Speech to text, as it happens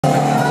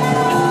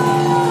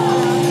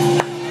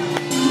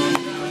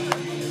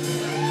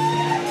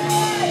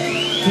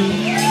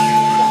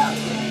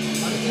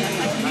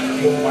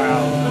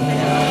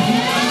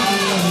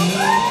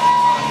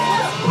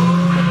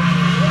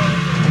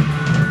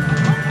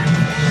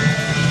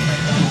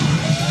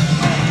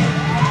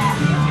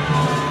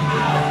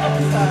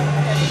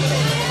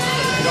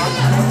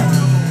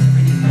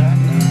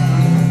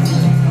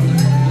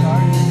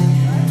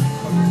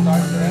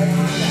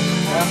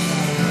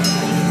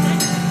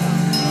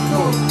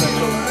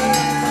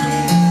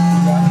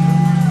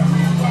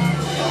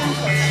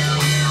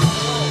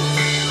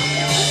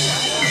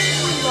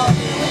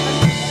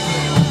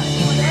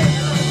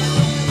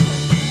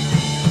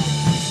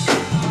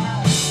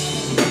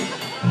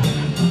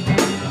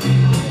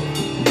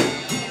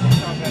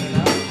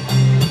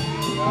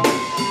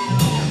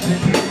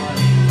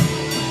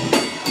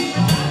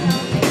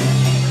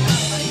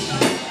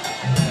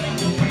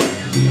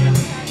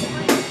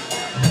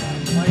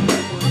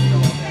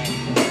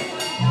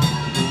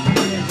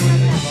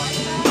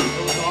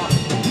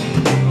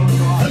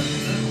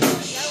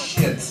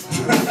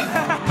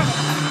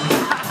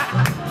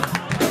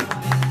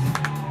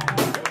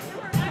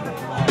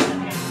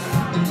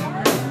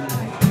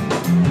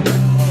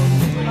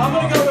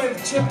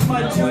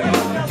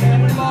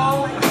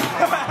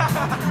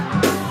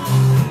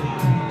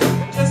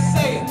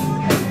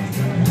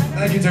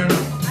Thank you,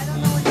 Turner.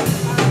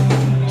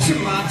 Chip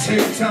my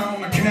tooth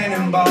on a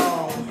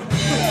cannonball.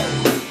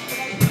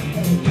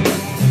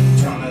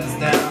 Turn us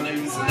down,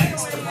 who's the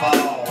next to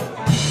fall?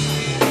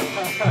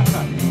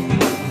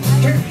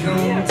 Can't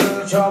come to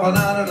the trouble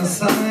out of the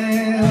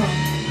sand.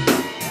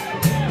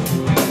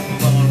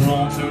 Someone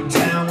roll through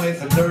town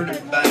with a dirty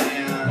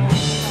band.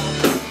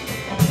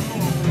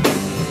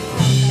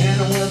 And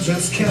we'll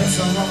just catch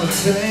them on the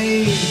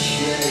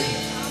stage, yeah.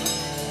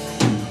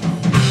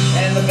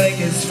 And the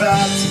baker's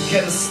fight to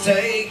get a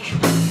steak.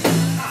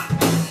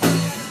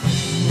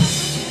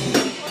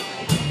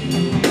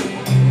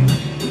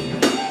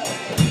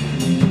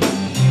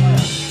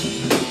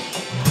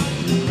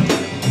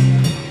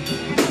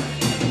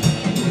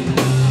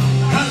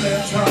 And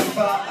they're talking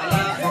about a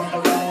life on the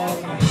road.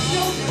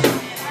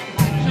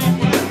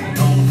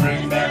 Gonna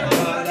bring back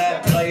what that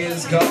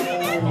player's gold.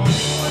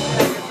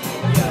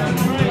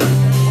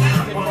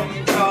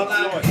 Call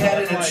out a head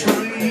in a tree.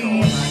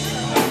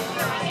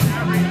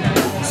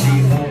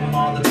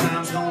 All the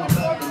time's gonna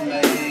bury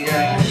me,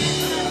 yeah.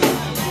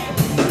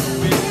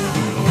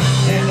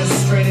 And the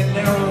straight and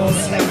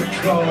narrows have a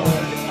cold.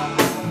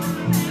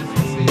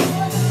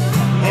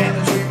 And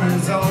the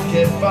dreamers all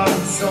get bought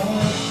and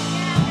sold.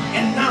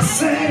 And I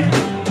say,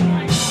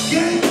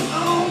 yeah,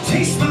 oh,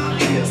 taste my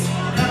kiss.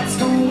 That's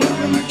gonna work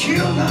and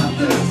kill like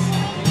this.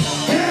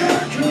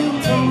 Here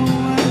comes on,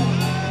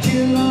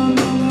 kill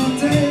another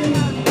day.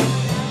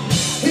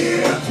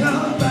 Here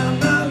comes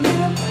my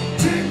lip.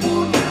 Take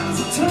more down as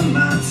I turn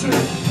my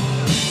turn.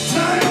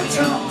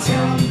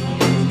 Time,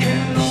 you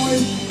can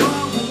always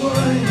walk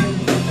away.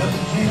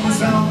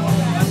 Everything's on,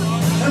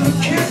 and we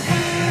can't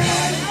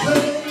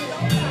play.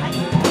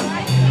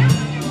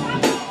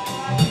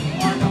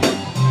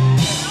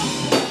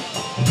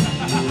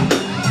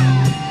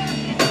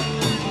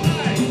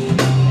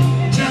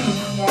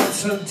 Gentleman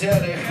wants a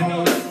daddy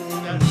home.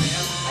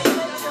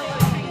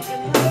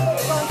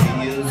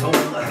 He is on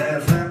the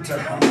half-empty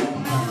home.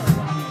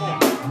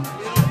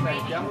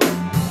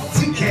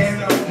 He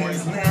can't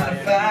always 9 to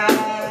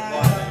 5.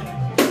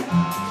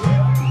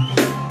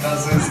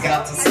 He's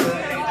got to stay,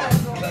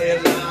 play it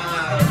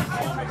live.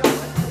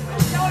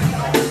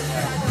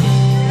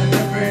 And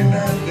every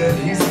night that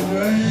he's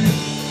away,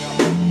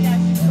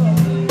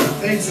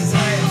 takes his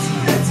hands and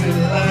heads it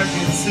like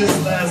it's his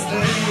last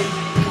day.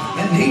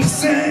 And he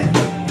said,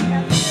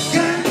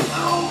 yeah,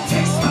 oh,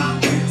 taste my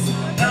kiss.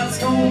 That's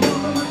gonna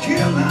want to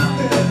kill out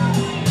there.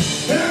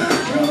 Here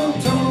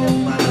comes on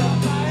my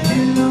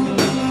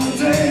another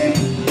day.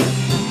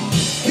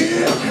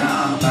 Here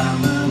comes my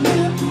man.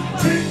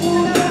 Take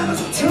one down as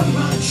I turn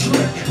my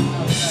trick.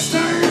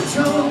 Stand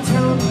tall,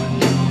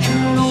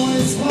 can't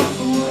always walk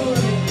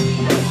away.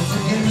 The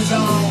game is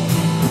on,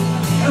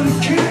 and we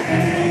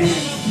can't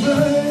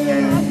play.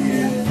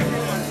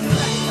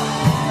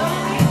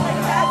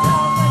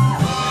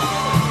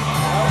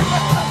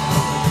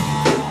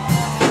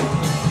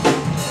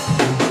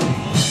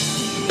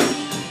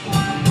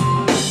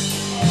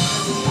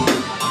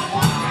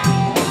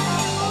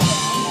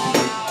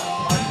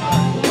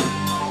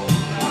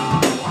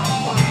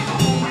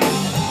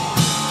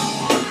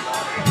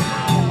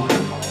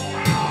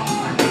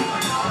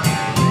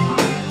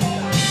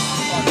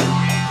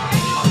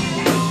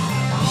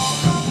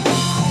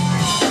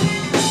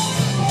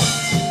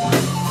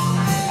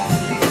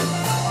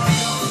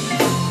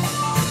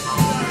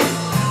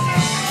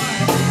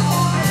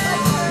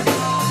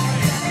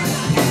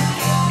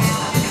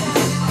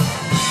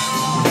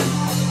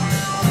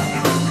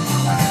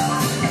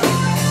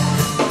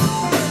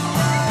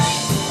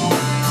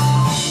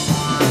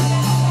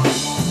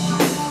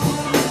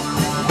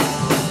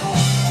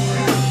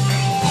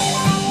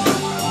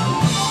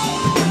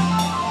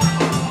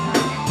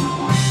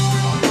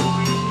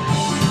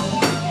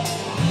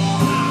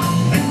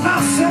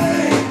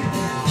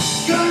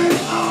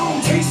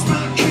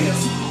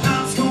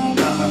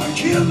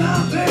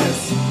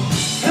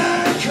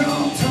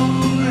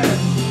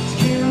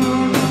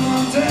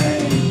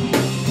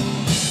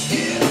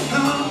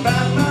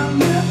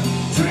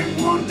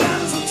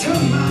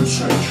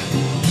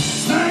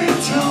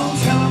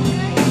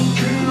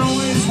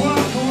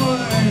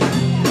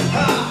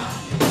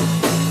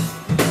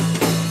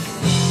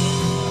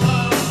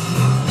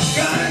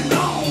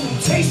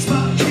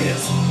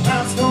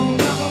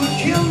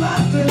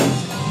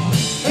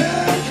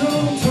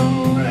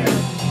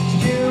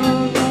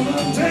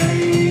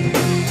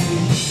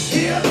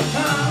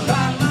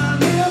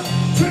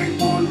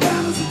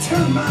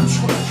 in my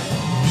truck.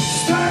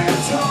 Stand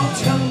tall,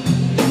 tell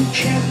them you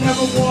can't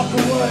never walk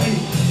away.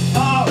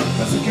 Oh,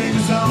 cause the game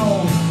is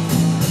on,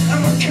 and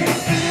we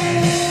can't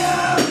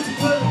end to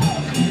play.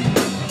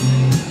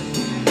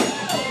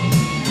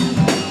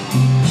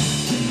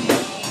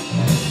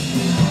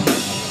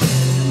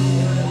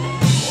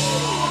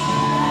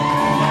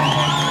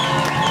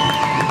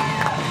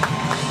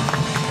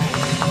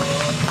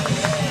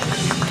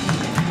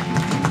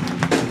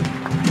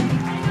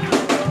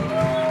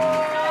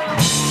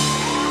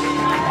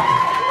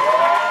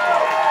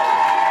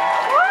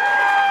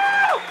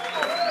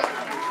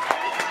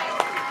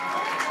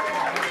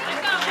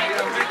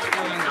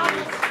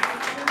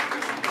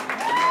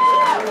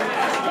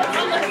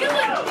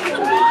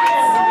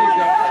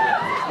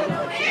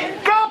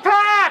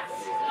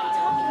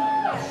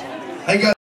 Hey guys.